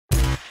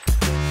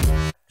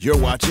You're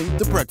watching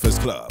The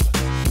Breakfast Club.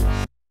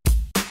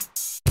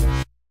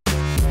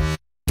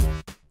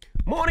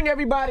 Morning,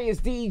 everybody.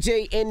 It's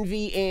DJ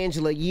Envy,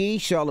 Angela Yee,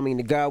 Charlamagne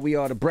the God. We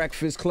are The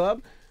Breakfast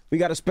Club. We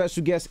got a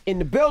special guest in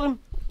the building.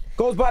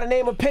 Goes by the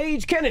name of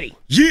Paige Kennedy.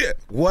 Yeah.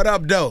 What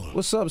up, though?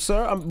 What's up,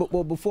 sir?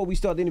 Well, before we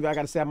start the interview, I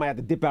got to say I might have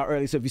to dip out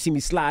early, so if you see me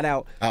slide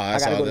out, I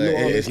got to go to New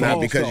Orleans. It's not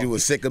because you were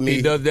sick of me.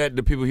 He does that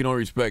to people he don't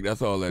respect.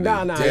 That's all that is.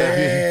 Nah.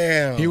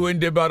 Damn. He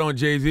wouldn't dip out on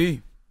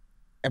Jay-Z.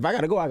 If I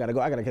got to go, I got to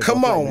go.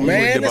 Come on,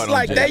 man. It's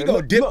like that. You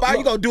going to dip out?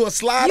 You going to do a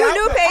slide out?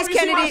 You knew Paige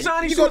Kennedy.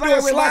 You going to do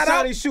a slide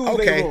out? Okay. You see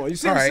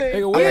what I'm saying?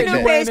 Nigga, where You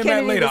knew Paige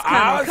Kennedy was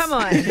coming. Come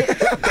on.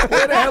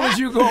 Where the hell is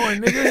you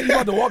going, nigga? You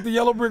about to walk the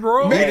yellow brick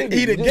road? Man,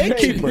 he the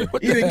gatekeeper.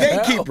 He the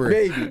gatekeeper.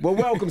 Baby. Well,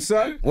 welcome,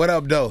 sir. What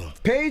up, though?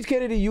 Paige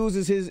Kennedy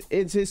uses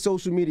his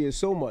social media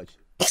so much.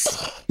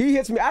 He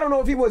hits me. I don't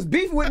know if he was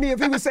beefing with me, if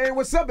he was saying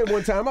what's up at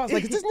one time. I was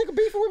like, is this nigga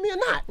beefing with me or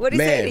not? What did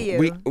he say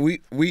to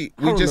you?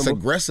 We just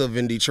aggressive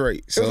in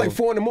Detroit. So. It was like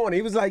 4 a.m.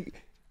 He was like,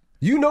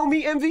 you know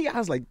me, Envy? I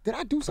was like, did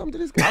I do something to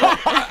this guy?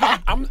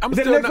 I'm then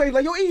still the next day,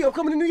 like, yo, E, I'm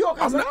coming to New York.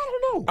 I was like, I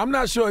don't know. I'm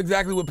not sure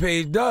exactly what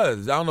Paige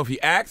does. I don't know if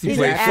he acts, he He's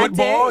plays an actor,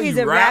 football, he's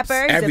he a raps.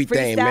 rapper, he's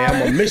everything, a man.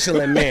 freestyler. I'm a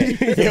Michelin man.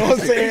 You know what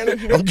I'm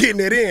saying? I'm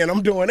getting it in.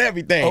 I'm doing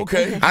everything.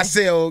 Okay. I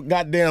sell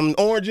goddamn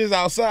oranges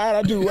outside.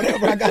 I do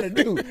whatever I got to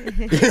do.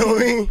 You know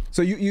what I mean?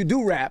 So you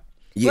do rap.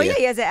 Yeah. Well, yeah,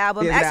 he has an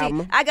album. He has an Actually,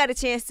 album. I got a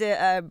chance to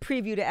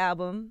preview the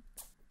album.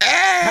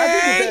 How'd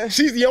you get that?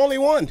 She's the only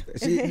one.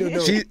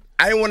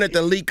 I didn't want it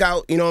to leak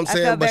out, you know what I'm I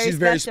saying? felt But very she's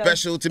very special.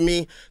 special to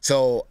me,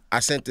 so I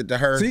sent it to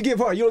her. So you give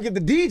her, you don't give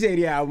the DJ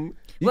the album.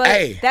 Well,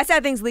 Hey. that's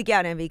how things leak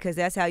out, Envy, because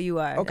that's how you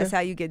are. Okay. That's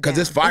how you get down. Because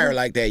it's fire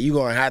like that. You're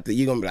going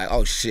to be like,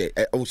 oh, shit.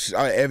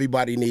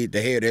 Everybody need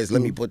to hear this.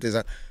 Let me put this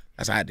on.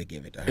 That's why I had to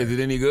give it to her. Is it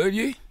any good,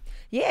 Yee?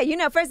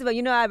 Yeah, first of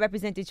all, I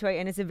represent Detroit,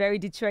 and it's a very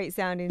Detroit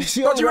sounding.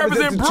 She Don't you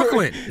represent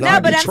Brooklyn? No,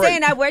 but Detroit. I'm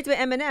saying I worked with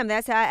Eminem.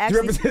 That's how I You actually.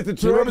 represent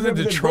Detroit? You represent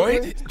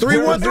Detroit?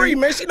 313,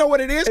 man. She know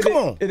what it is. Come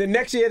on. And then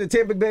next year, the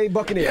Tampa Bay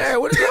Buccaneers. Yeah,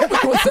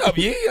 what's up,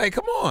 Yee? Like,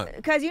 come on.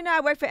 Because I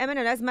worked for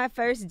Eminem. That's my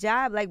first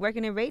job, like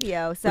working in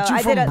radio. So But you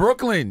I from did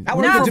Brooklyn. I No,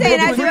 would've I'm been saying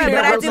I Brooklyn. do it,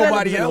 but I Work do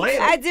somebody it. else.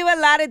 I do a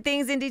lot of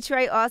things in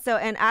Detroit also,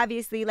 and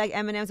obviously, like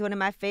Eminem's one of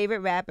my favorite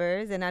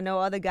rappers, and I know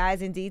all the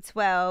guys in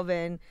D12,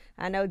 and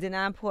I know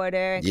Denon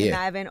Porter and Yeah.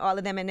 Conniving, all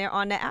of them, and they're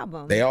on the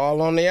album. They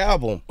all on the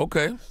album.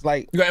 Okay. It's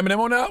like, You got Eminem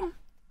on the album?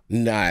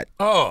 not.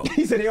 Oh.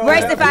 He said he all Royce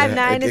had the it.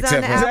 5'9" is on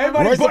Except the for- album.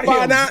 Everybody Royce the but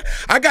him. 5'9".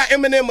 I got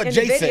Eminem the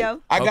adjacent.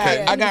 video.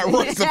 I got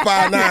Royce the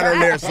 5'9" on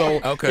there, so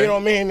Okay. you know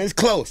what I mean? It's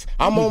close.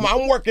 I'm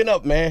working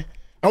up, man.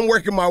 I'm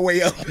working my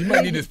way up. You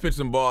might need to spit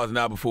some bars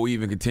now before we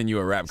even continue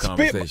a rap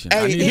conversation.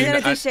 Hey, He's gonna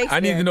do I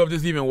Shakespeare. need to know if this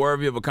is even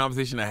worthy of a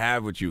conversation to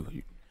have with you.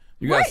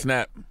 You got to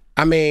snap.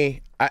 I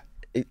mean,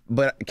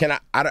 but can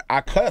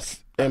I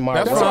cuss in my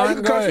That's That's all fine. you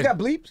can Go curse. You ahead.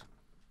 got bleeps.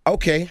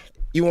 Okay.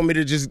 You want me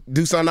to just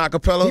do something a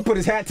cappella? He put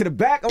his hat to the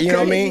back. Okay. You know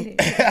what I mean?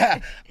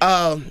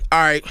 All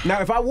right.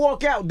 Now, if I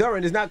walk out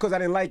during, it's not because I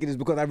didn't like it. It's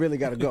because I really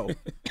got to go.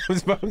 I'm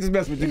just messing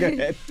with you. Go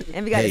ahead.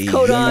 And we got his Hey,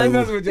 coat you. on. I'm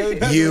messing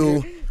with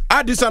you.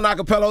 I do something a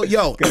cappella.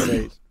 Yo.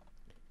 Paige.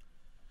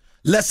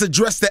 Let's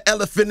address the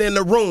elephant in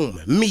the room.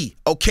 Me,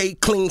 okay,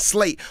 clean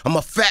slate. I'm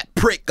a fat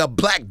prick, a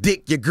black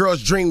dick, your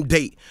girl's dream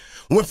date.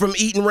 Went from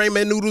eating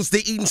ramen noodles to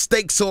eating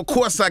steak, so of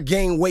course I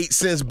gained weight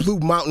since Blue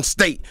Mountain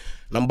State.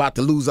 And I'm about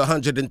to lose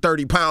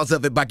 130 pounds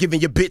of it by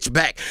giving your bitch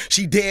back.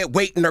 She dead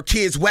weight and her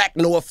kids whack,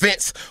 no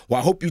offense.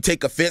 Well, I hope you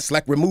take offense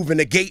like removing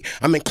the gate.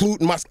 I'm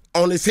including my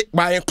on this hit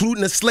by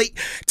including the slate.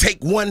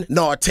 Take one,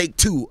 no, take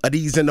two of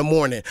these in the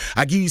morning.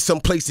 I give you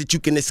some place that you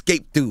can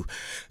escape through.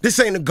 This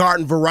ain't a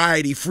garden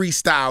variety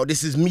freestyle.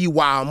 This is me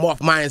while I'm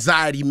off my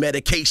anxiety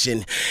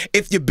medication.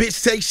 If your bitch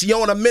say she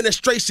on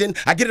administration,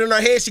 I get in her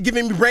head, she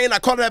giving me brain, I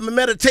call that my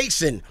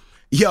meditation.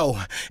 Yo,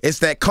 it's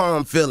that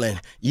calm feeling.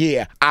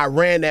 Yeah, I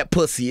ran that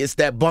pussy. It's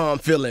that bomb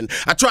feeling.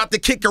 I tried to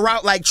kick her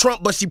out like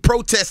Trump, but she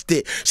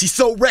protested. She's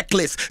so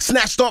reckless.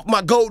 Snatched off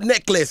my gold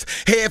necklace.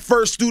 Head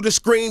first through the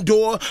screen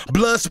door.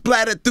 Blood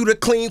splattered through the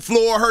clean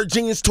floor. Her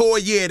jeans tore.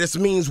 Yeah, this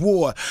means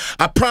war.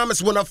 I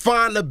promise when I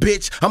find a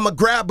bitch, I'ma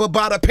grab her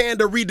by the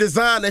panda,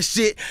 redesign the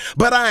shit.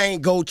 But I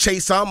ain't go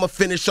chaser. I'ma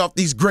finish off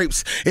these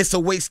grapes. It's a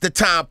waste of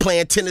time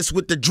playing tennis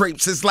with the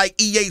drapes. It's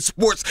like EA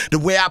Sports, the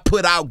way I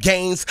put out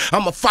games.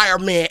 I'm a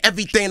fireman.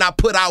 Everything I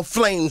put out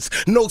flames.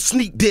 No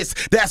sneak diss,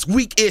 that's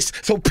weak-ish,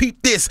 so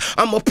peep this.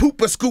 I'm a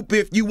pooper scoop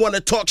if you wanna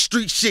talk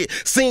street shit.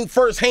 Seen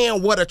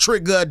firsthand what a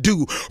trigger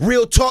do.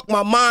 Real talk,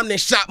 my mom done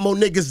shot more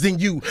niggas than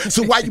you.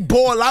 So while you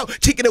ball out,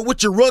 kicking it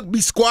with your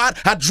rugby squad,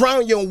 I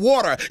drown you in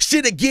water.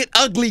 Shit'll get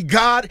ugly,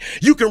 God.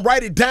 You can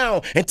write it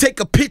down and take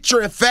a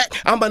picture. In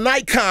fact, I'm an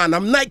icon.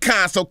 I'm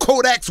Nikon, so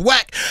Kodak's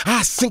whack.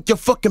 I sink your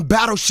fucking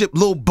battleship,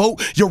 little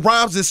boat. Your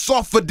rhymes is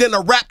softer than a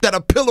rap that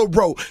a pillow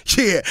wrote.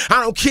 Yeah,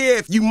 I don't care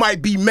if you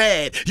might be mad.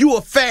 You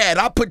a fad.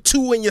 I put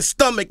two in your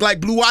stomach like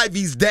Blue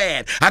Ivy's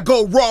dad. I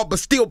go raw but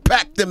still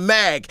pack the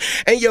mag.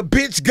 And your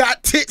bitch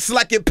got tits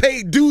like it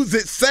paid dues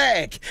at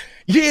SAG.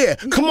 Yeah,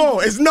 come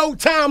on. It's no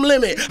time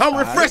limit. I'm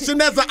refreshing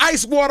as an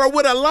ice water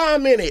with a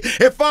lime in it.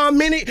 If I'm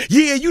in it,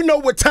 yeah, you know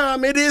what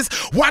time it is.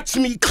 Watch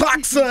me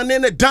clock, son,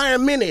 in a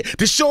dying minute.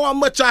 To show how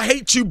much I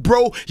hate you,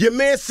 bro. Your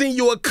man seen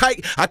you a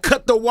kite. I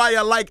cut the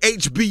wire like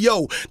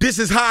HBO. This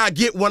is how I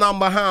get when I'm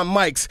behind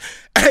mics.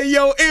 Hey,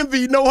 yo,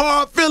 Envy, no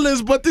hard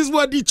feelings, but this is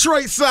what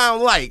Detroit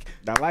sound like.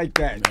 I like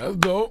that. That was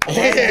dope.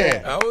 Yeah.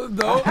 That was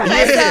dope.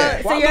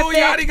 Yeah. So you're Lil a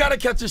fan- Yachty gotta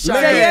catch a shot. So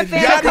you're a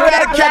fan Yachty of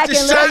Kodak gotta catch Black a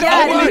and Lil shot.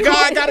 Yachty. Only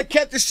God gotta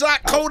catch a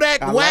shot.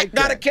 Kodak, I Wack like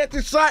gotta that. catch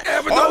a shot.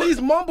 Yeah, but All don't-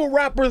 these mumble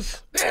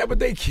rappers. Yeah, but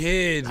they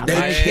kids. They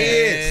man.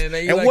 kids.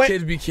 They And let what-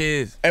 kids be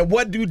kids. And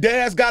what do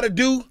dads gotta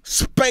do?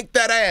 Spank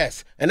that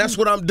ass. And that's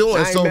what I'm doing. I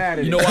ain't So mad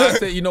at You it. know why I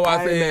say? You know why I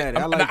I ain't say? mad.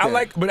 I And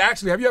like that. But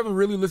actually, have you ever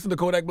really listened to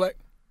Kodak Black?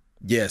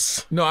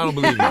 yes. No, I don't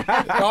believe it.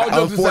 All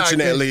jokes aside,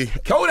 Unfortunately.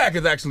 Kodak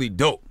is actually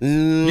dope.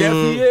 Yes,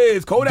 he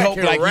is. Kodak Dope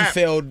can like he rap.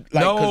 felt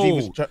like 'cause he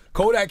was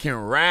Kodak can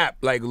rap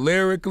like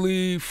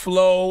lyrically,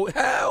 flow.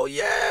 Hell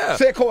yeah.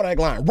 Say a Kodak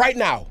line right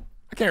now.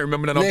 I can't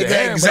remember that off the Nigga,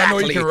 head, but I know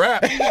he exactly. can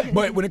rap.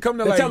 But when it comes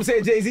to Tell him like,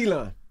 say Jay-Z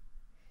line.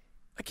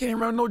 I can't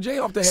remember no J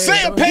off the head.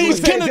 Say a though. Paige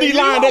say- Kennedy you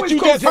line that always you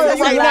quote just heard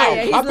Jay-Z. right He's now.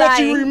 lying. He's I bet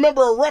you lying.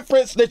 remember a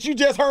reference that you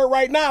just heard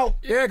right now.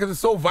 Yeah, because it's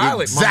so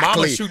violent. My mama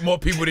Exactly. shoot more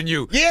people than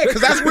you. Yeah,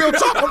 because that's real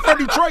talk. I'm from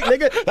Detroit,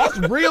 nigga. That's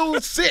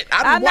real shit. I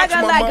I'm didn't not watch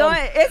gonna my lie. mom.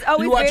 Going, it's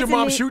always You watch weird your to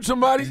mom me. shoot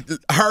somebody?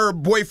 Her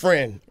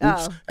boyfriend.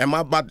 Oops. Oh. Am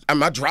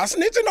I dry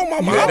snitching on my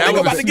mom? Yeah, that Nigga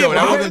was about a to snow. get That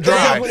moms wasn't in dry.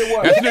 That's what it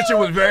was. That snitching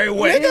was very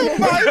wet. Nigga,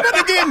 you about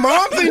to get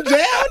moms in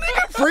jail,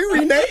 nigga. Free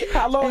Renee.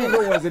 How long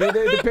ago was it? It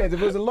depends.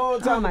 If it was a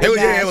long time my ago. It was,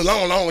 gosh. yeah, it was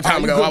a long time Oh,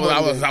 you ago.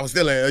 good I was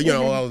still in,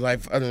 I was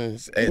like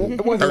It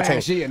wasn't 13.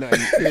 last year. Nothing.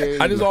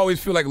 Yeah, I just always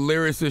feel like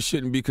lyricists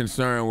shouldn't be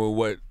concerned with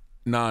what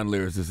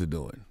non-lyricists are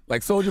doing.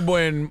 Like Soulja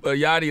Boy and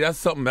Yachty, that's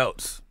something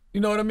else. You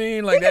know what I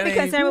mean? Like He can that be ain't.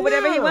 concerned with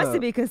whatever he wants Yeah. to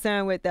be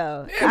concerned with,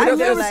 though. Yeah, but I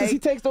that's feel lyricist. He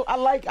like takes those. I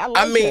like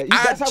mean,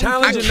 that. That's how we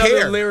Challenge I another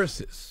care.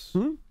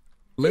 lyricist.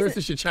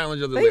 Lyricists should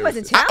challenge other but he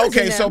wasn't lyricists.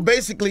 challenging Okay, so them.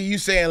 basically you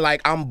saying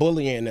like I'm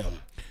bullying them.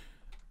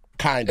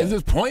 Kind It's of.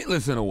 just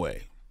pointless in a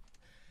way.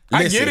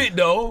 I Listen, get it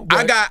though.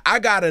 But I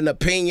got an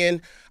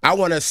opinion. I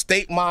want to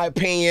state my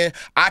opinion.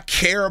 I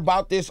care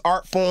about this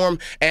art form,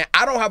 and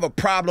I don't have a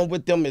problem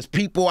with them as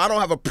people. I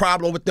don't have a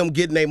problem with them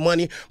getting their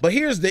money. But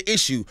here's the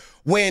issue: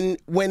 when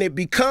it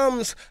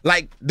becomes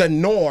like the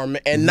norm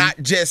and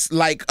not just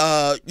like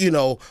a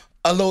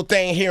little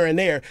thing here and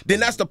there,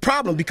 then that's the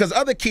problem, because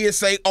other kids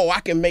say, oh,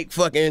 I can make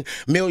fucking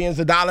millions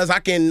of dollars. I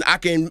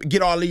can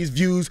get all these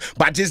views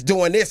by just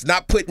doing this,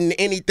 not putting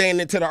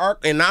anything into the art,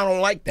 and I don't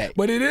like that.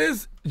 But it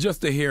is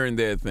just a here and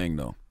there thing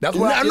though. That's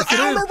what on yes, it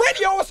the is.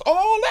 radio, it's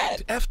all that.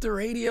 F the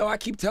radio. I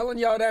keep telling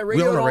y'all that on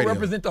radio the don't radio.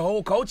 represent the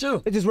whole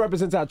culture. It just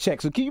represents our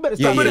check. So you better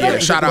Yeah, stop. yeah, yeah.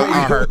 Shout out,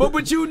 I heard.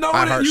 But you know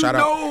I that heard, you shout out.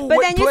 know. But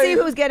what then you play-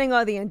 see who's getting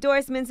all the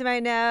endorsements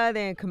right now.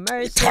 They're in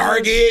commercials.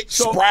 Target,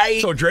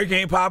 Sprite. So Drake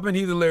ain't popping.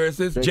 He's a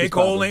lyricist. Drake J. is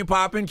Cole popping. ain't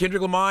popping.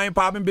 Kendrick Lamar ain't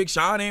popping. Big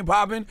Sean ain't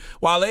popping.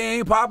 Wale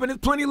ain't popping. There's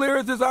plenty of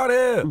lyricists out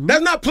here.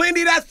 That's not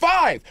plenty, that's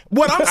 5.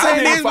 What I'm I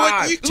saying named is, what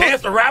 5. you,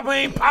 Chance the Rapper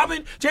ain't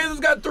popping. Chance has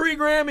got 3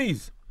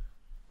 Grammys.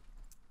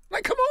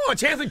 Like, come on,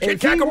 Chance and Kit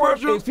If Kat he,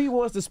 wants, commercials. if he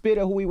wants to spit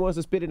it, who he wants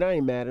to spit it, I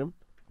ain't mad at him.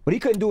 But he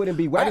couldn't do it and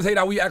be I whack. just hate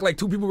how we act like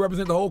 2 people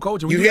represent the whole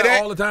culture. We You do hear that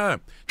that? all the time.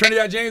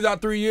 Trinidad James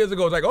out 3 years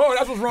ago. It's like, oh,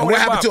 that's what's wrong and with what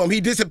happened hip-hop. to him?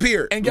 He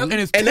disappeared. And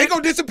it's And they 10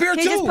 gonna disappear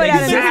He too. just put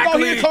out a new- We gonna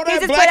hear Exactly. Kodak He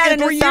just Black put out a in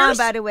new 3 song, years.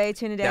 by the way.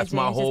 Trinidad That's James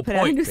my just whole put out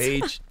a point, new song.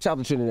 Paige. Shout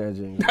out to Trinidad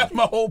James. That's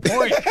my whole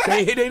point.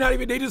 They not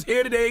even. They just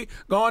here today,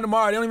 gone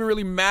tomorrow. They don't even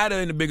really matter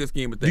in the bigger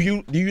scheme of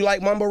things. Do you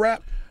like mumble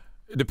rap?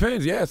 It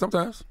depends. Yeah,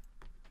 sometimes.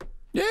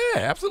 Yeah,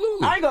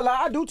 absolutely. I ain't gonna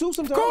lie, I do too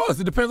sometimes. Of course,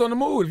 it depends on the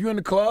mood. If you're in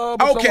the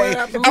club, or Okay, somewhere,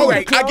 absolutely. all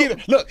right. I give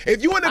it. Look,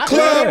 if you in the I club,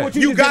 understand what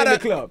you you just did in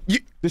gotta. the club. You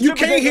The strippers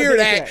can't ain't hear gonna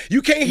that. do that.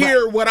 You can't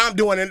hear what I'm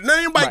doing, and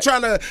anybody Right.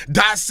 trying to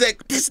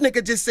dissect. This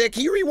nigga just said,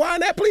 "Can you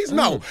rewind that, please?"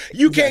 No,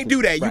 you can't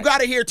do that. You Right.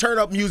 gotta hear turn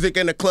up music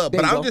in the club.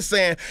 There But you I'm go. just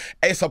saying,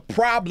 it's a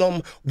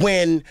problem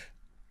when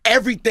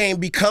everything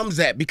becomes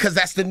that, because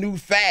that's the new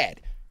fad.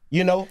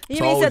 You know, You It's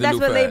mean always so a that's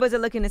new what fad. labels are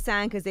looking to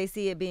sign because they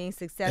see it being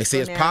successful they say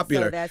it's now,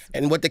 popular, So that's,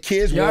 and what the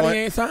kids Y'all want.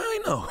 ain't signed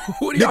though.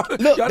 What The- y'all,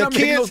 look, y'all the not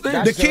making kids, those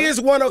the things.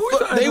 kids want Who we to,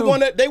 trying they to?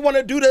 want to, they want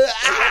to do the,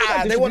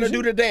 they want to distribution.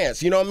 do the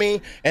dance. You know what I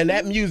mean? And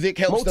that music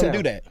helps them Motown.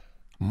 do that.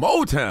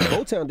 Motown.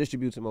 Motown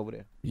distributes him over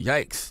there.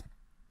 Yikes.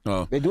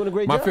 Oh, They doing a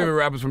great my job. favorite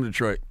rapper's from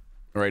Detroit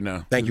right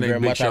now. Thank His you name very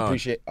Big much. Sean. I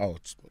appreciate. Oh,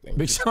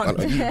 Big Sean.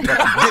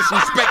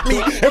 disrespect me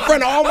in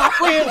front of all my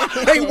friends.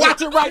 They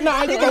watch it right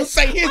now. And you gonna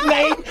say his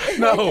name?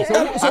 No.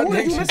 So who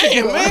did you listen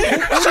Damn, to? man.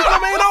 Sugar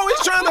man always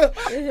trying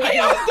to. How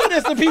y'all do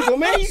this to people,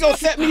 man? You gonna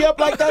set me up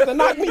like that to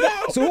knock me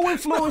down? So who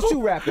influenced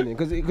you rapping it?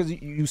 Because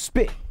you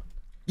spit.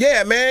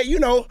 Yeah, man. You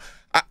know,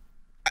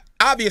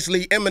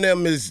 obviously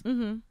Eminem is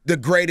the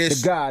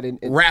greatest The God in-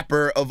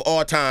 rapper of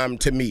all time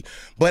to me.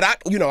 But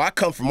I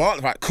come from all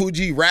like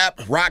Coogee, Rap,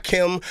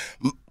 Rakim,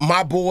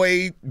 my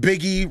boy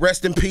Biggie,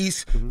 rest in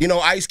peace. You know,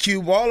 Ice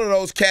Cube, all of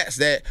those cats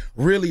that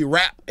really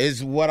rap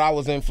is what I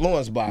was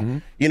influenced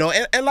by. You know,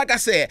 and like I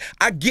said,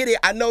 I get it.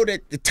 I know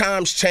that the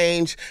times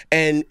change,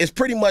 and it's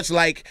pretty much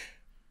like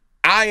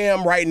I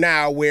am right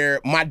now where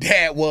my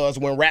dad was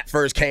when rap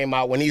first came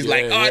out, when he's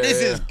like,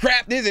 this is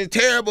crap, this is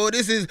terrible,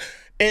 this is...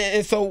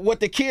 And so what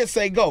the kids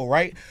say go,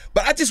 right?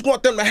 But I just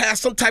want them to have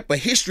some type of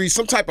history,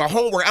 some type of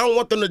homework. I don't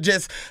want them to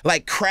just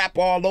like crap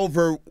all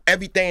over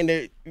everything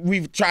that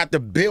we've tried to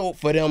build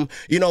for them,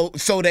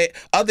 so that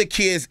other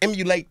kids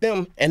emulate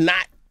them and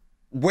not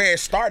where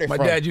it started from.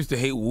 My dad used to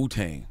hate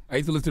Wu-Tang. I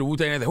used to listen to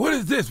Wu-Tang and say, what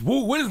is this?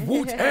 What is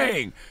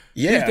Wu-Tang?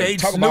 Yeah, he used to hate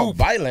talk Snoop. about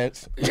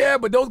violence. Yeah,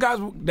 but those guys,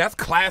 that's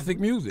classic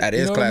music. That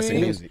is classic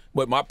music.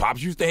 But my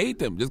pops used to hate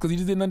them just because he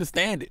just didn't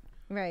understand it.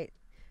 Right.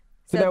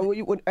 So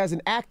now, as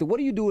an actor, what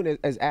are you doing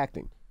as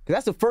acting? Because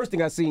that's the first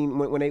thing I seen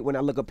when I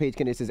look up Paige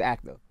Kennedy. It says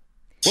actor.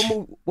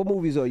 What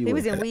movies are you in? He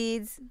was in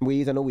Weeds.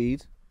 Weeds, I know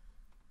Weeds.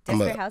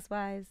 Desperate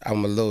Housewives.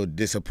 I'm a little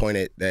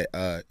disappointed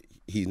that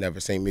he's never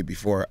seen me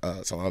before,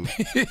 so I'm,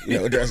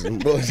 addressing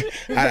bullshit.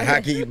 How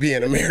can you be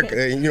in America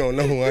and you don't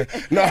know who I am?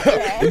 No,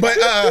 but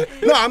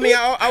no, I mean,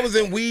 I was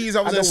in Weeds,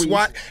 I was in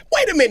SWAT. Weeds.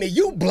 Wait a minute,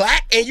 you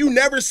black and you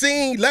never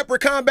seen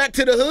Leprechaun Back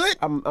to the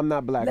Hood? I'm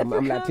not black. I'm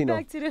Latino.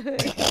 Back to the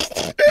Hood.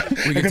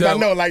 We can tell, I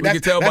know, like, we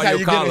can tell that's by how your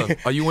you collar. get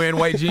it. Are you wearing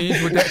white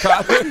jeans with that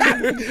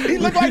collar? He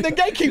looked like the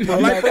gatekeeper,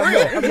 like for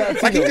real.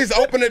 Like he just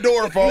opened the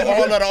door for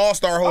all of the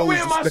all-star I'm hoes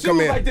wearing my to come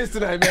shoes in. like this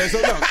tonight, man.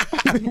 So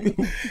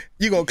no.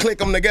 You gonna click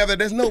them together.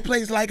 There's no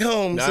place like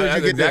home. Nah, So that's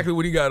you get exactly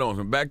what he got on.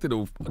 So back to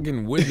the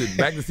fucking wizard.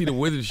 Back to see the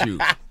wizard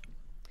shoot.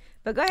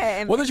 But go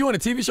ahead. Wasn't you on a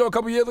TV show a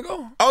couple years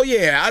ago? Oh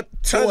yeah, I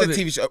tons was of it?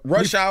 TV show.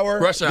 Rush Hour.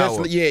 Rush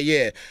Hour.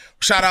 Yeah.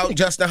 Shout out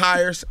Justin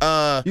Hires.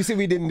 You see,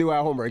 we didn't do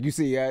our homework. You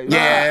see,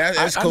 Yeah,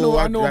 that's cool.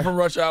 I know him from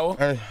Rush Hour.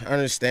 I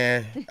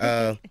understand.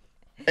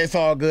 It's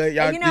all good.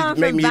 Y'all And you know just him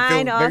make from me feel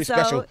Vine very also.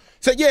 special.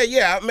 So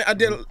yeah. I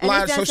did a lot of he's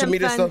done social some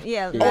media fun- stuff.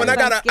 yeah, Oh, and I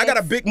fun got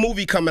a skits. big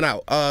movie coming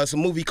out. It's a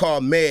movie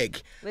called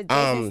Meg. With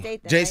Jason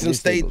Statham, Jason right?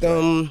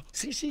 Statham.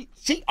 See,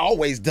 she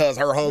always does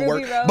her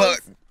homework. Ruby Rose. But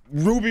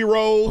Ruby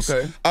Rose,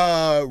 Okay.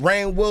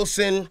 Rainn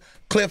Wilson,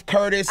 Cliff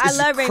Curtis. I It's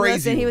love Rainn crazy.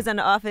 Wilson. He was on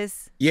The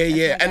Office. Yeah.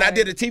 That's my And I guy.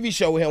 did a TV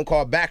show with him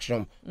called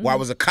Backstrom, where I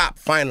was a cop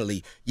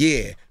finally.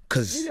 Yeah.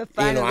 Because,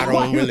 I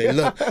don't really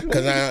look.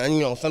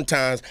 Because,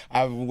 sometimes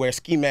I wear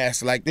ski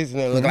masks like this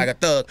and look like a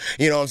thug.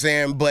 You know what I'm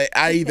saying? But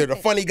I either the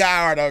funny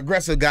guy or the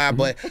aggressive guy,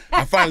 but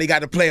I finally got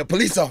to play a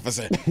police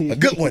officer. A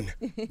good one.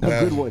 A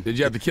good one. Did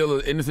you have to kill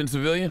an innocent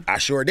civilian? I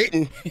sure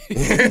didn't.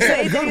 He's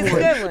a good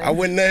one. I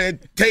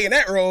wouldn't take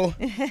that role.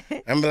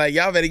 I'm like,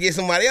 y'all better get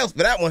somebody else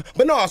for that one.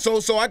 But no,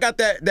 so I got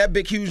that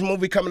big huge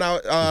movie coming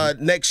out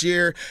next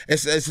year.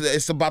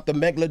 It's about the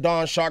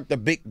megalodon shark, the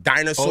big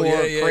dinosaur,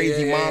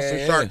 crazy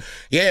monster shark.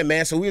 Yeah,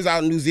 man. So we was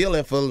out in New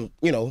Zealand for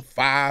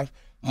 5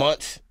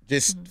 months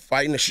just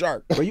fighting the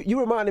shark. Well, you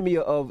reminded me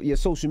of your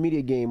social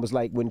media game was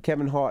like when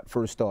Kevin Hart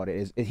first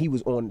started. He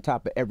was on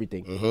top of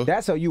everything.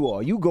 That's how you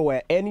are. You go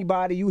at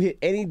anybody. You hit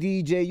any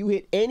DJ. You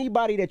hit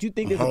anybody that you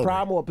think there's a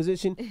problem or a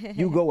position.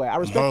 You go at. I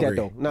respect that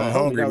though. I'm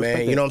hungry,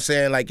 man. You know what I'm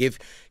saying? Like if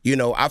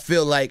I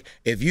feel like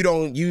if you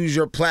don't use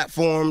your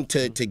platform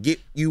to get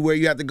you where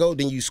you have to go,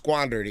 then you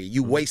squandered it.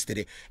 You wasted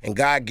it. And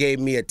God gave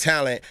me a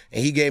talent,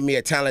 and He gave me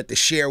a talent to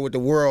share with the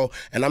world.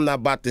 And I'm not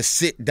about to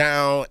sit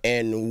down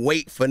and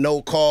wait for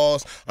no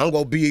calls. I'm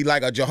gonna be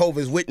like a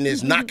Jehovah's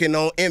Witness knocking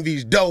on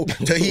Envy's door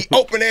till he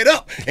open it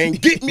up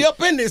and get me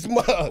up in this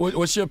mug.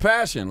 What's your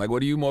passion? Like,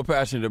 what are you more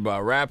passionate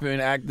about?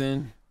 Rapping,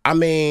 acting? I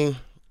mean,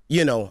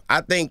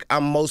 I think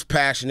I'm most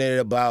passionate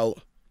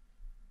about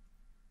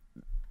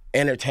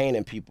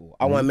entertaining people.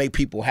 I want to make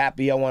people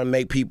happy. I want to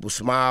make people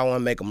smile. I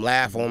want to make them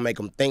laugh. I want to make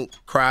them think,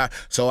 cry.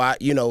 So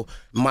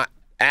my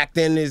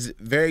acting is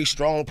a very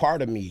strong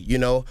part of me.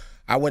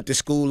 I went to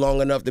school long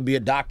enough to be a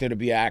doctor to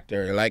be an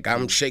actor. Like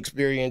I'm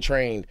Shakespearean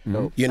trained.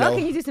 Oh,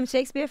 can you do some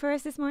Shakespeare for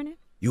us this morning?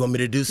 You want me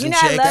to do some I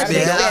Shakespeare? love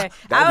Shakespeare.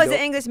 I was dope.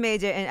 an English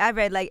major, and I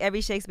read like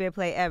every Shakespeare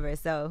play ever.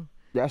 So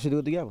Y'all should do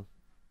it together.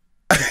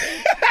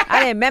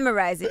 I didn't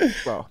memorize it,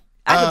 Well,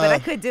 but I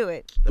could do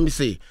it. Let me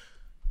see.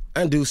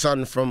 I do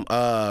something from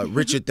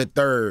Richard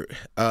III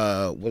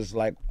was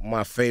like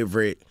my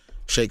favorite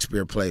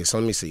Shakespeare play. So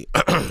let me see.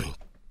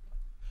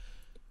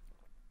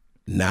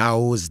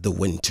 Now is the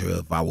winter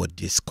of our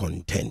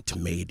discontent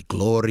made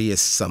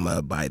glorious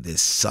summer by the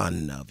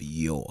sun of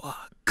York.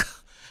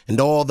 And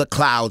all the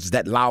clouds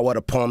that lowered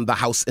upon the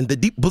house in the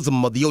deep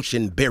bosom of the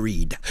ocean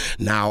buried.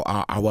 Now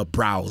are our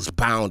brows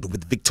bound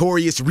with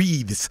victorious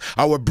wreaths,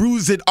 our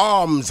bruised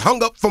arms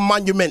hung up for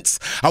monuments,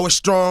 our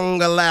strong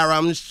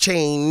alarums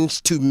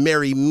changed to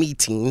merry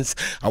meetings,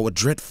 our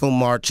dreadful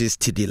marches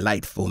to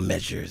delightful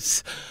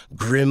measures.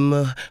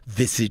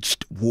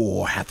 Grim-visaged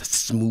war hath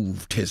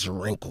smoothed his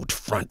wrinkled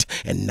front,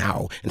 and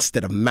now,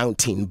 instead of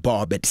mounting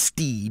barbed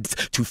steeds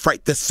to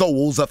fright the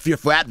souls of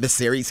fearful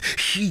adversaries,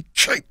 he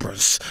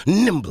capers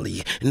nimbly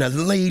in a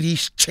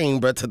lady's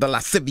chamber to the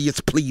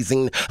lascivious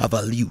pleasing of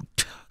a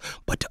lute.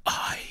 But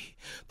I,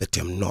 that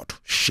am not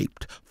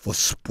shaped for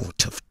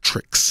sportive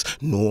tricks,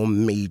 nor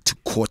made to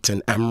court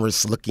an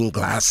amorous looking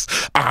glass.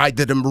 I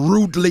that am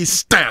rudely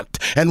stamped,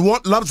 and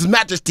want love's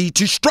majesty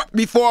to strut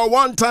before a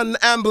wanton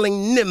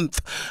ambling nymph.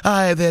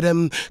 I that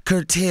am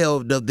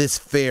curtailed of this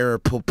fair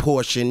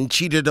proportion,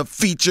 cheated of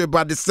feature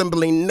by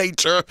dissembling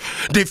nature,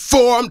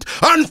 deformed,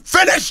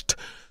 unfinished,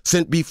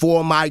 sent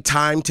before my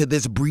time to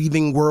this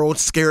breathing world,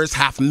 scarce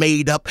half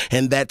made up,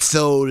 and that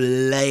so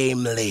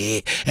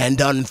lamely and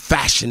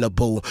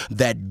unfashionable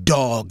that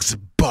dogs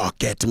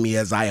bark at me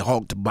as I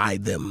halt by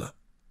them.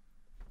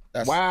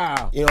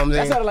 Wow. You know what I'm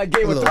saying? That sounded like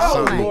Game of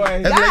Thrones,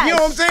 boy. That's like, you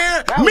know what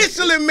I'm saying?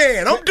 Michelin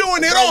Man. I'm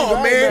doing it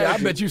all, man. I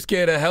bet you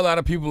scared the hell out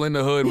of people in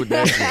the hood with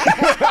that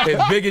shit.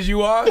 As big as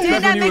you are, Did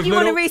especially that when you make was you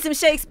want to little, read some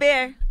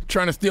Shakespeare?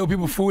 trying to steal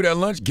people food at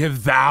lunch.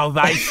 Give thou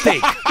thy steak.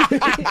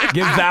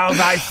 Give thou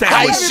thy I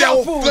salad.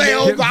 shall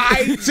flail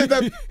thy to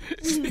the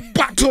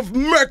spot of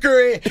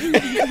mercury.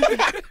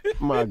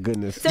 My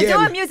goodness. So Yeah,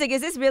 doing man. music,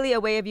 is this really a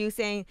way of you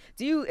saying,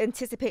 do you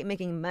anticipate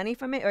making money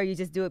from it, or you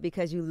just do it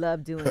because you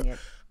love doing it?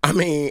 I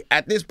mean,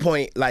 at this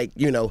point, like,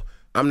 you know,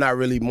 I'm not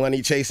really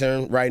money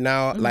chasing right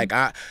now. Like,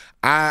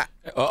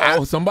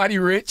 Uh-oh, somebody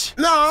rich.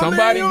 No, somebody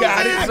man, you know got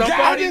what it. I'm saying?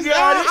 Somebody I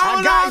got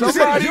it. got it.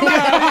 Somebody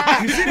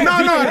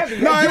got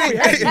it. No,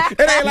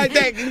 it ain't like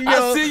that. You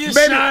know, see you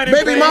shining,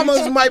 baby babe.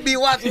 mamas might be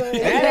watching. You know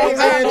what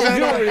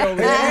I'm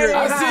saying?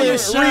 I see you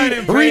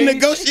shining,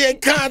 Paige.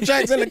 Renegotiate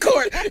contracts in the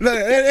court. Look,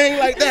 it ain't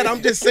like that.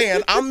 I'm just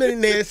saying, I'm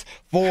in this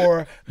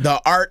for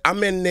the art.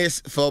 I'm in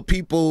this for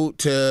people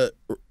to,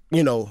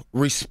 you know,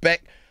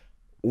 respect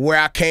where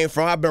I came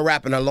from. I've been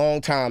rapping a long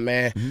time,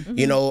 man.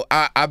 You know,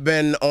 I've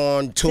been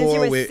on tour Since you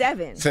were with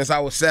 7. since I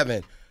was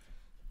 7.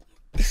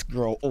 This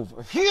girl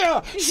over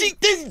here, this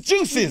is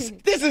Juices.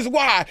 This is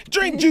why.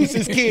 Drink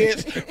Juices,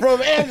 kids,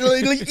 from Angela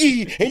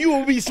Lee, and you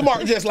will be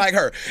smart just like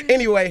her.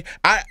 Anyway,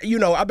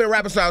 I've been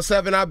rapping since I was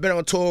 7. I've been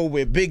on tour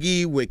with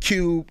Biggie, with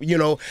Cube, you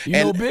know. You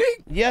know Big?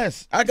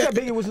 Yes. I got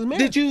Biggie was his man.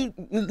 Did you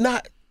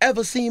not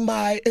ever see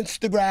my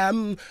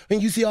Instagram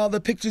and you see all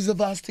the pictures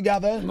of us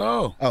together?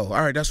 No. Oh, all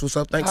right, that's what's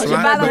up. Thanks a How'd you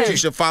lot. follow But him? you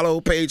should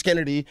follow Paige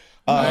Kennedy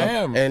I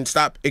am. and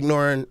stop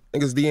ignoring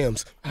niggas'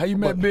 DMs. How you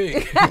met Big?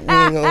 We ain't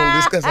gonna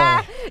discuss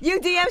all. You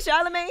DM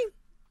Charlamagne?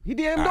 He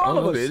DM'd all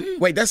of us. Did he?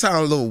 Wait, that sounds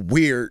a little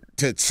weird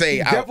to say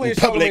out definitely in is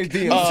public. Charlamagne's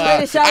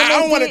DM. You slid in I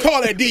don't want to Charlamagne's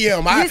call that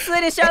DM. You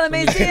slid in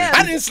Charlamagne's DM.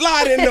 I didn't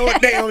slide in no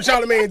damn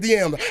Charlamagne's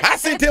DM. I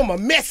sent him a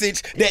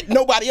message that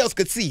nobody else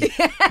could see.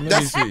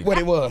 That's see. what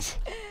it was.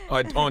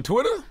 On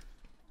Twitter?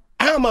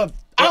 I'm a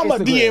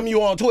Instagram. DM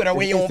you on Twitter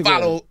when you don't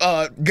Instagram.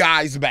 follow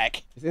guys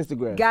back. It's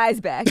Instagram. Guys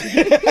back. Man,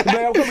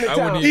 I'm coming to I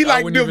town. wouldn't He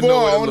like wouldn't even know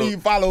DeVore, what it only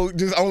looked. follow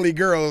just only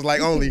girls,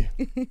 like only.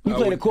 You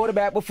played a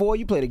quarterback before.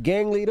 You played a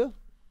gang leader.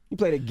 You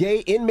played a gay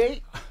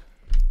inmate.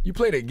 You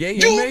played a gay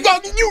You inmate?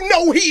 you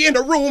know he in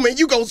the room and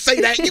you gonna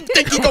say that. You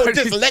think you gonna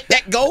just let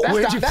that go?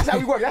 That's how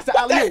we work. That's the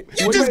alley-oop.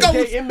 You We just played a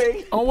go- gay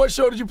inmate. On what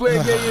show did you play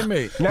a gay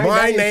inmate?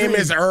 My name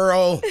is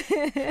Earl.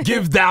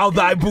 Give thou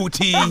thy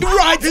booty.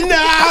 Right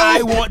I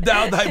now, want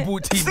thou thy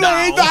booty slay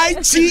now. thy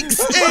cheeks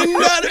in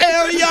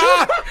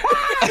that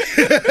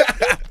area.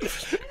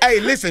 Hey,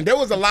 listen, there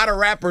was a lot of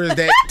rappers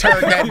that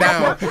turned that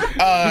down.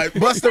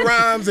 Busta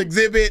Rhymes,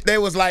 Exhibit, they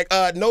was like,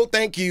 no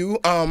thank you.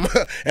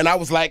 And I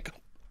was like,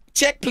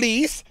 check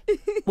please.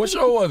 What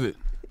show was it?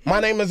 My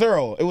name is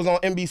Earl. It was on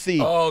NBC.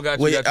 Oh, got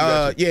you, With,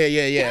 got you.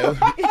 Yeah.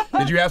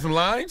 Did you have some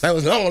lines? That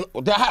was on.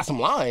 I had some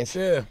lines.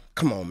 Yeah.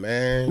 Come on,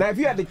 man. Now, if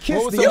you had to kiss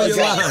What was the some of You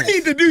your see, lines? you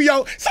need to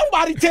do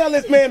somebody tell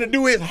this man to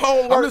do his I'm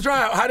homework. just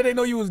trying. How did they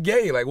know you was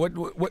gay? Like what?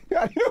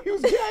 I knew he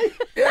was gay.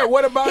 Yeah.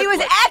 What about? He was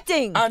what-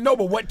 acting. I know,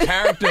 but what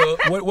character?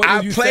 What I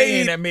was you played.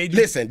 saying that made you?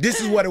 Listen,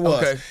 this is what it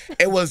was. Okay.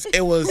 It was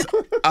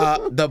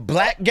the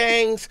black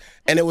gangs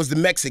and it was the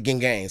Mexican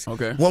gangs.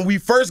 Okay. When we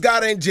first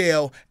got in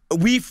jail,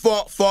 we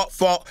fought.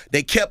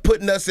 They kept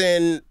putting us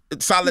in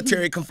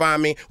solitary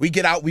confinement. We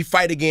get out, we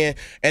fight again,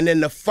 and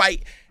then the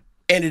fight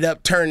ended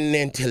up turning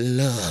into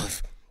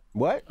love.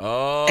 What?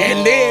 Oh.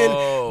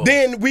 And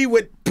then we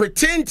would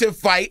pretend to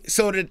fight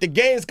so that the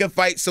gangs could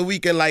fight, so we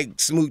can like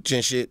smooch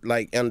and shit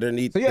like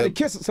underneath. So you had to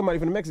kiss somebody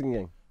from the Mexican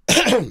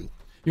gang.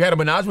 You had a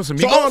menage with some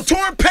So on Migos.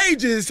 Torn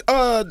Pages,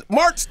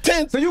 March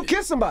 10th. So you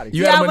kissed somebody.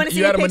 You Y'all had wanna a, see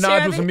you had a a picture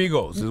menage of with some it?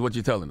 Migos. Is what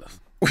you're telling us.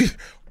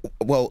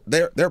 Well,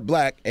 they're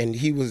black and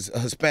he was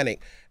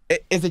Hispanic.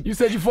 Is it? You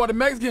said you fought the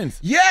Mexicans.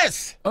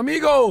 Yes.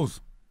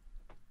 Amigos.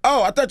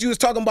 Oh, I thought you was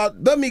talking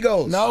about the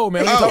Migos. No,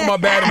 man. We're talking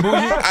about bad and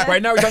bougie.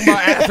 Right now, we're talking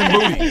about ass and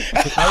booty.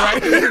 All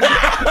right.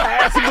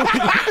 Ass and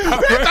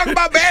booty. We're talking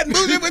about bad and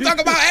bougie. We're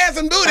talking about ass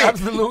and booty.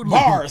 Absolutely.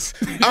 Bars.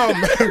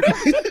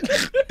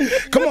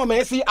 Come on,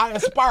 man. See, I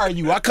inspire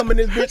you. I come in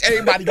this bitch.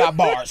 Everybody got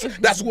bars.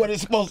 That's what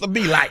it's supposed to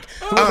be like.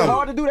 So was it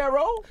hard to do that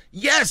role?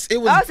 Yes, it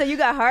was. Oh, so you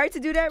got hard to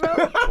do that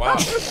role? Wow.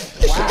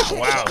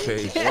 Wow,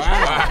 Paige.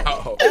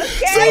 Wow.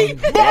 See,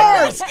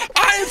 bars.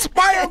 I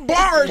inspire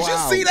bars. Wow.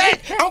 You see that?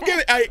 I'm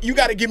giving. You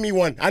got to give me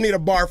one. I need a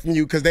bar from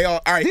you because they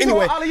all. All right. These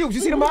Anyway. are alley-oops.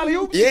 You see them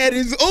alley-oops? Yeah,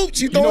 these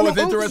oops. You You know throwing what's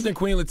them oops? interesting?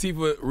 Queen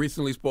Latifah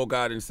recently spoke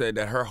out and said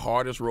that her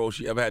hardest role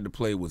she ever had to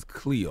play was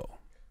Cleo.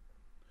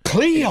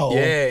 Cleo.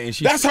 Yeah, and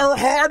she- That's her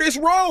hardest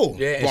role.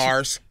 Yeah, and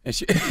Bars. And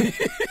she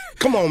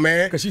Come on,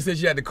 man. Because she said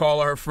she had to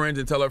call her friends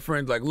and tell her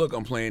friends, like, look,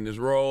 I'm playing this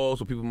role,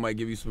 so people might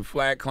give you some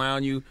flack,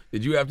 clown you.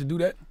 Did you have to do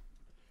that?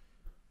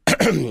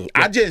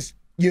 I just,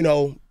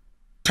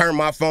 turned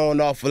my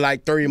phone off for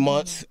like 3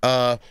 months.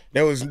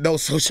 There was no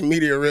social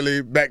media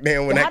really back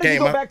then when that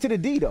came out. How did you go back to the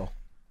D, though?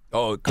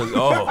 Oh, because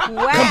Wow.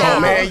 Come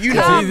on, man. You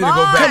know, Come easy to go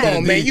back come to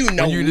on, the man. D You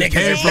know when you just niggas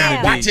came is from not the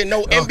D. watching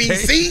no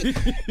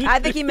NBC. I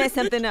think he meant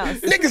something else.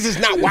 Niggas is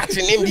not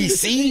watching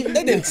NBC.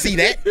 They didn't see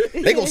that.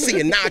 They gonna see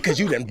it now because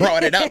you done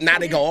brought it up. Now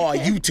they go, oh,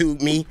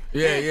 YouTube me.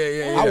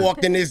 Yeah. I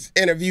walked in this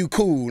interview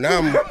cool. Now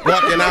I'm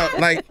walking out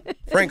like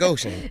Frank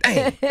Ocean.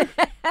 Damn,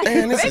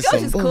 this is some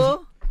Ocean's bullshit.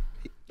 cool.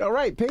 All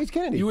right, Paige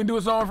Kennedy. You wouldn't do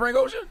a song with Frank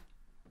Ocean?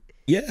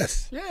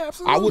 Yes. Yeah,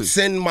 absolutely. I would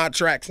send my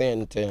tracks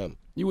in to him.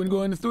 You wouldn't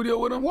go in the studio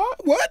with him? What?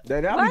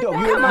 That'd Why be dope.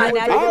 not? You Come on wouldn't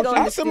now, do it? you can go in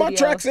I'll the send my studio.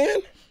 tracks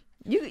in.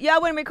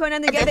 Y'all wouldn't record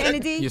nothing together in the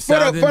D? You For the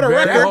sounding record,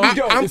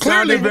 very I'm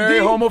clearly very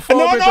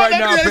homophobic right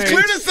now, let's Paige.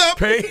 clear this up.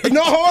 Paige.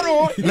 No,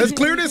 hold on. Let's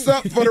clear this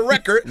up for the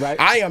record. Right.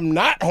 I am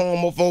not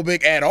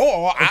homophobic at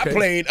all. I Okay.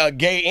 played a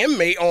gay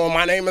inmate on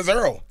My Name is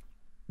Earl.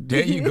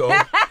 There you go.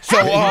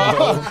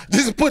 So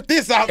just put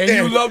this out And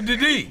there. you love the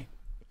D.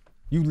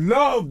 You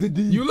love the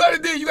D. You love the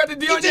D. You got the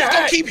D You on your just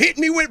gonna hat. keep hitting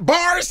me with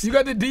bars? You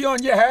got the D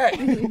on your hat.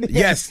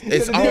 Yes,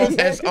 it's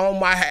on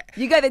my hat.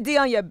 You got a D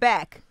on your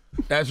back.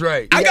 That's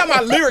right. I got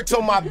my lyrics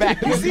on my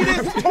back. You see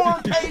this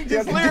torn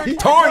pages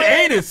lyrics? Torn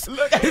anus.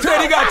 He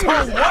said he got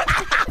torn what?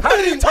 How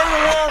did he turn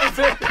around and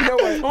say, you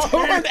know what?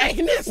 Torn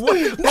anus.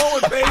 What's wrong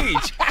with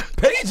Paige?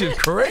 Paige is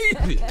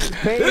crazy.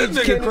 This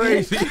nigga Kennedy.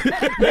 crazy.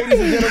 Ladies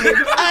and gentlemen,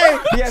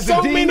 he Hey, has so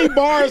the D. many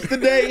bars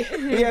today.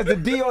 He has the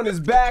D on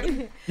his back.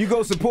 You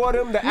go support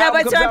him. The No,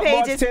 album but comes Torn out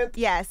March Pages. 10th.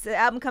 Yes, the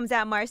album comes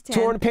out March 10th.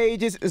 Torn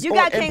Pages is You on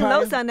got King Empire.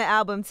 Los on the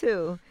album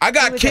too. I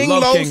got King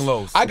love Los. King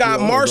Los. I got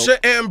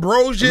Marsha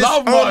Ambrosius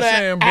Love on Marsha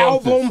that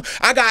Ambrosius. album.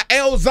 I got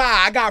Elzai.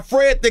 I got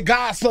Fred the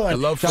Godson. I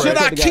love Fred. Should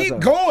I Fred the keep Godson.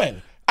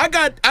 going? I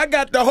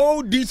got the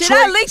whole Detroit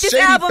I leak this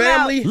Shady album out?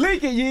 family.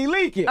 Leak it, ye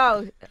leak it.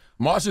 Oh,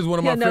 Marsha's one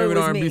of my He'll know it favorite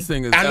was R&B me.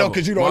 singers I know ever.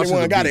 because you the only Marsha's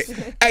one a got beast.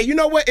 it. Hey, you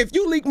know what? If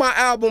you leak my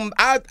album,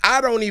 I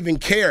don't even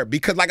care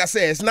because, like I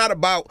said, it's not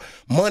about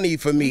money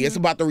for me. It's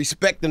about the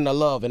respect and the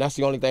love, and that's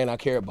the only thing I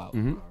care about.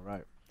 All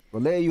right.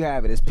 Well, there you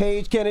have it. It's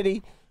Paige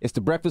Kennedy. It's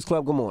the Breakfast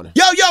Club. Good morning.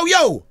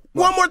 Yo!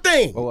 One more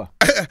thing. Oh,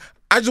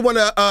 I just want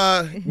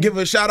to give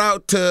a shout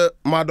out to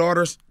my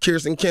daughter,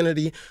 Kirsten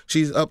Kennedy.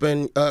 She's up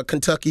in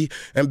Kentucky.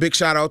 And big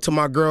shout out to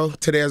my girl.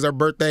 Today is her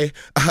birthday.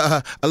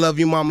 I love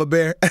you, Mama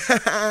Bear.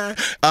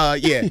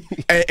 Yeah.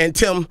 And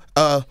Tim,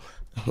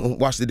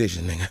 wash the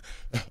dishes, nigga.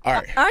 All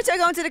right. aren't you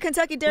going to the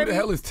Kentucky Who Derby? the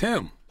hell is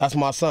Tim? That's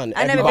my son.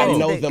 I never Everybody been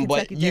to knows the them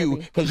but Kentucky you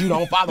Derby. because you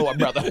don't follow a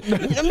brother.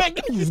 Man,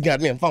 give me this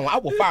goddamn phone. I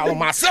will follow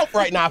myself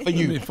right now for Let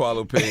me you.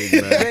 follow Paige,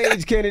 man.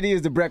 Paige Kennedy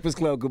is the Breakfast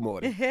Club. Good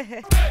morning.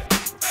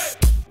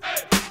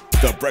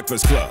 The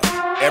Breakfast Club.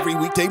 Every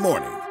weekday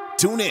morning.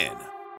 Tune in.